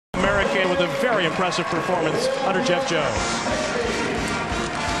Lafayette with a very impressive performance under Jeff Jones.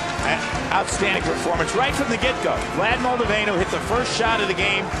 Outstanding performance right from the get-go. Vlad Moldavino hit the first shot of the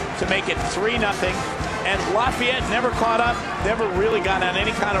game to make it 3-0. And Lafayette never caught up, never really got on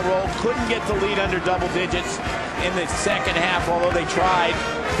any kind of roll, couldn't get the lead under double digits in the second half, although they tried,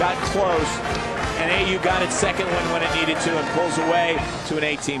 got close. And AU got its second win when it needed to and pulls away to an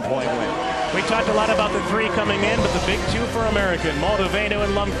 18-point win. We talked a lot about the three coming in, but the big two for American, Moldavino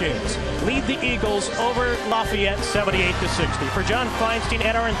and Lumpkins, lead the Eagles over Lafayette 78-60. For John Feinstein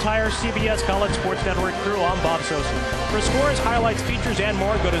and our entire CBS College Sports Network crew, I'm Bob Sosa. For scores, highlights, features, and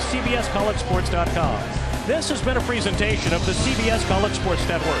more, go to cbscollegesports.com. This has been a presentation of the CBS College Sports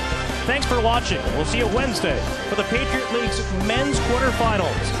Network. Thanks for watching. We'll see you Wednesday for the Patriot League's men's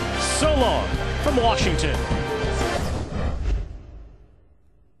quarterfinals. So long from Washington.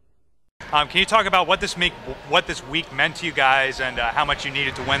 Can you talk about what this week meant to you guys and how much you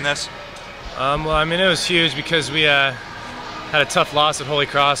needed to win this? Well, I mean, it was huge because we had a tough loss at Holy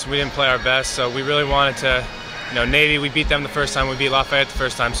Cross. We didn't play our best, so we really wanted to, Navy, we beat them the first time, we beat Lafayette the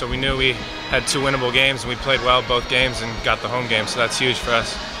first time, so we knew we had two winnable games, and we played well both games and got the home game, so that's huge for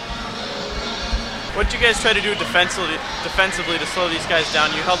us. What did you guys try to do defensively to slow these guys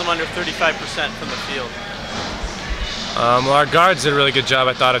down? You held them under 35% from the field. Well, our guards did a really good job,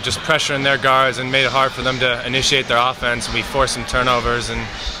 I thought, of just pressuring their guards and made it hard for them to initiate their offense. We forced some turnovers and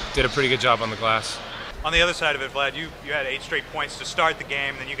did a pretty good job on the glass. On the other side of it, Vlad, you had 8 straight points to start the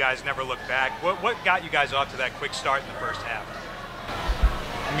game, and then you guys never looked back. What got you guys off to that quick start in the first half?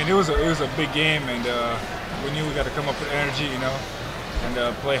 I mean, it was a big game, and we knew we got to come up with energy, and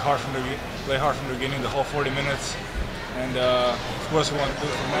play hard from the beginning, the whole 40 minutes. And of course, we want to do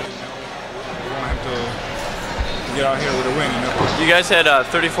it for Matt. We want him to get out here with a win. You guys had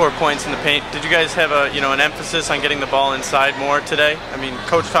 34 points in the paint. Did you guys have an emphasis on getting the ball inside more today? I mean,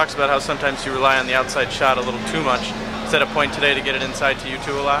 Coach talks about how sometimes you rely on the outside shot a little too much. Is that a point today to get it inside to you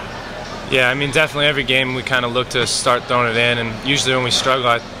two a lot? Yeah, I mean, definitely every game we kind of look to start throwing it in, and usually when we struggle,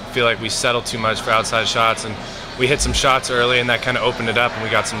 I feel like we settle too much for outside shots, and we hit some shots early, and that kind of opened it up, and we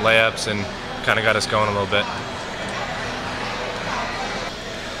got some layups and kind of got us going a little bit.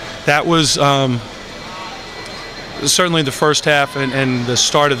 That was certainly the first half, and the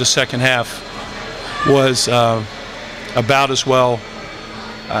start of the second half was about as well,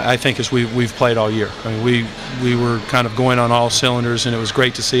 I think, as we've played all year. I mean, we were kind of going on all cylinders, and it was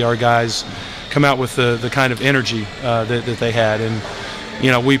great to see our guys come out with the kind of energy that they had. And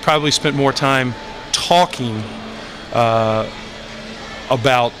we probably spent more time talking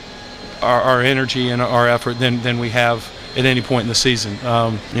about our energy and our effort than we have at any point in the season.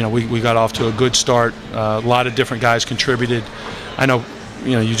 We got off to a good start. A lot of different guys contributed. I know,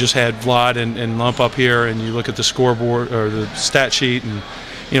 you just had Vlad and Lump up here, and you look at the scoreboard or the stat sheet, and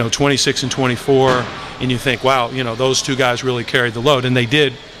 26 and 24, and you think, wow, those two guys really carried the load, and they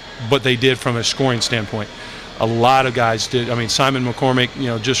did, but they did from a scoring standpoint. A lot of guys did. I mean, Simon McCormick,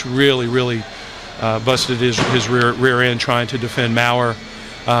 just really busted his rear end trying to defend Maurer.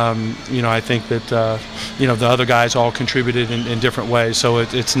 I think that the other guys all contributed in different ways. So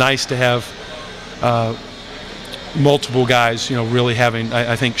it's nice to have multiple guys, really having,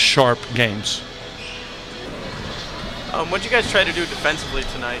 I think, sharp games. What did you guys try to do defensively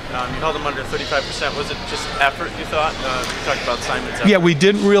tonight? You held them under 35%. Was it just effort, you thought? You talked about Simon's effort. Yeah, we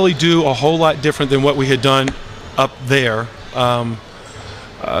didn't really do a whole lot different than what we had done up there.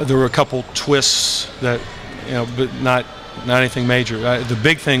 There were a couple twists that, but not anything major. The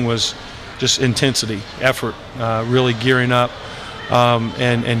big thing was just intensity, effort, really gearing up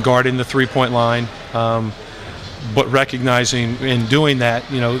and guarding the three-point line, but recognizing in doing that,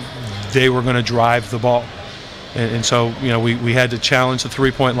 they were going to drive the ball. And so, we had to challenge the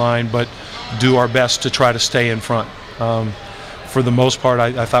three-point line, but do our best to try to stay in front. For the most part,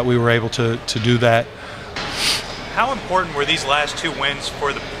 I thought we were able to do that. How important were these last 2 wins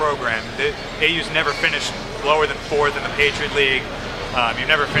for the program? AU's never finished lower than 4th in the Patriot League. You've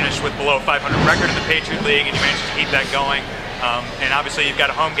never finished with below 500 record in the Patriot League, and you managed to keep that going. And obviously, you've got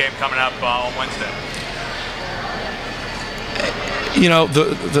a home game coming up on Wednesday.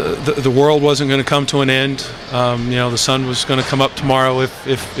 The world wasn't going to come to an end. The sun was going to come up tomorrow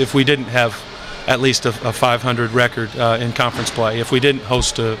if we didn't have at least a 500 record in conference play, if we didn't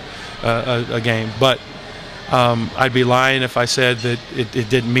host a game. But I'd be lying if I said that it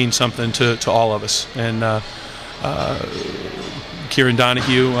didn't mean something to all of us. And Kieran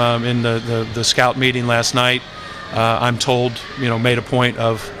Donahue in the scout meeting last night, I'm told, made a point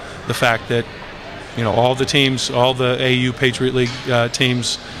of the fact that all the teams, all the AU Patriot League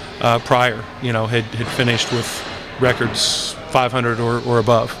teams prior, had finished with records 500 or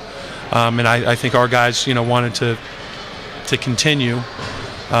above. And I think our guys, wanted to continue,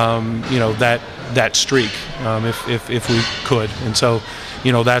 that streak, if we could. And so,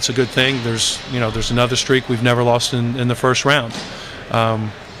 that's a good thing. There's another streak we've never lost in the first round.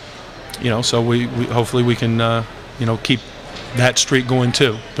 So we hopefully we can keep that streak going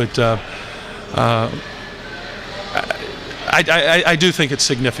too. But I do think it's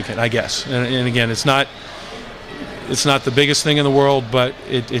significant, I guess. And again, it's not the biggest thing in the world, but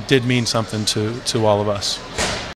it did mean something to all of us.